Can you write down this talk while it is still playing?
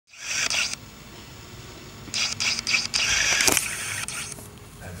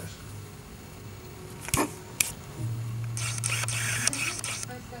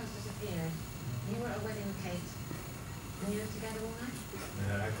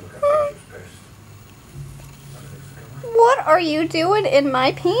What are you doing in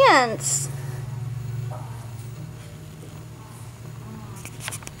my pants?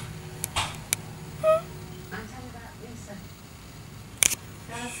 Got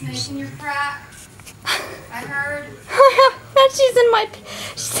a snake in your crack. I heard. She's in my.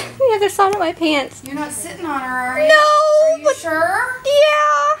 She's on the other side of my pants. You're not sitting on her, are you? No. Are you sure?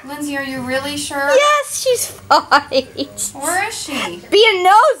 Yeah. Lindsay, are you really sure? Yes, she's fine. Where is she? Being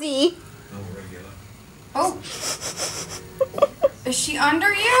nosy. Oh. Is she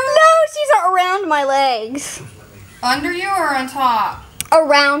under you? No, she's around my legs. Under you or on top?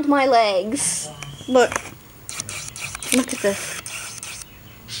 Around my legs. Look. Look at this.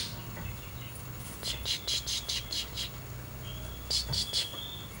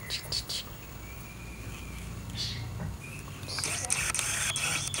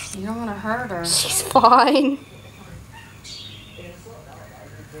 You don't want to hurt her. She's fine.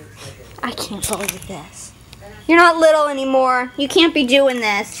 I can't believe this. You're not little anymore. You can't be doing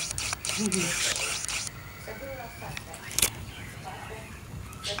this.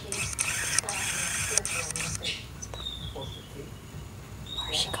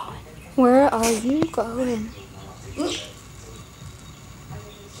 Where's she going? Where are you going?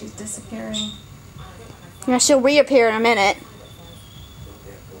 She's disappearing. Yeah, she'll reappear in a minute.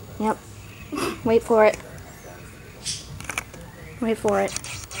 Yep. Wait for it. Wait for it.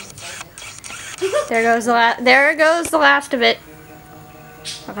 There goes the last of it.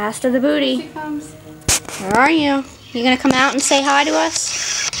 The last of the booty. She comes. Where are you? You gonna come out and say hi to us?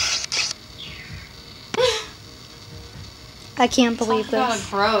 I can't believe this.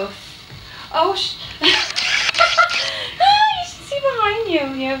 Gross. Oh, you should see behind you.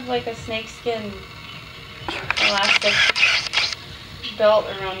 You have like a snakeskin elastic belt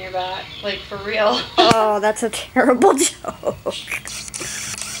around your back, like for real. Oh, that's a terrible joke.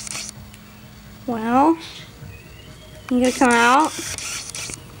 Well, you gonna come out?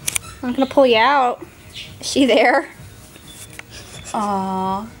 I'm gonna pull you out. Is she there?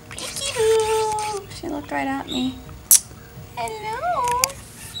 Aww. She looked right at me. Hello.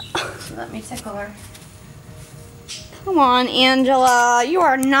 She let me tickle her. Come on, Angela. You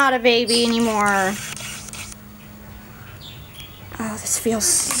are not a baby anymore. Oh, this feels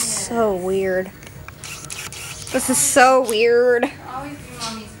so weird. This is so weird. Always be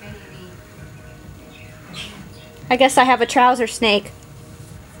mommy's baby. I guess I have a trouser snake.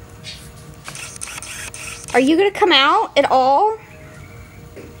 Are you gonna come out at all?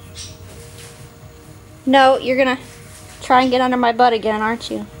 No, you're gonna try and get under my butt again,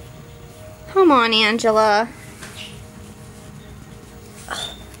 aren't you? Come on, Angela. I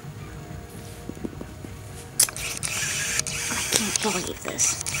can't believe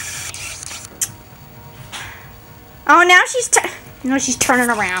this. Oh, now she's turning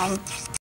around.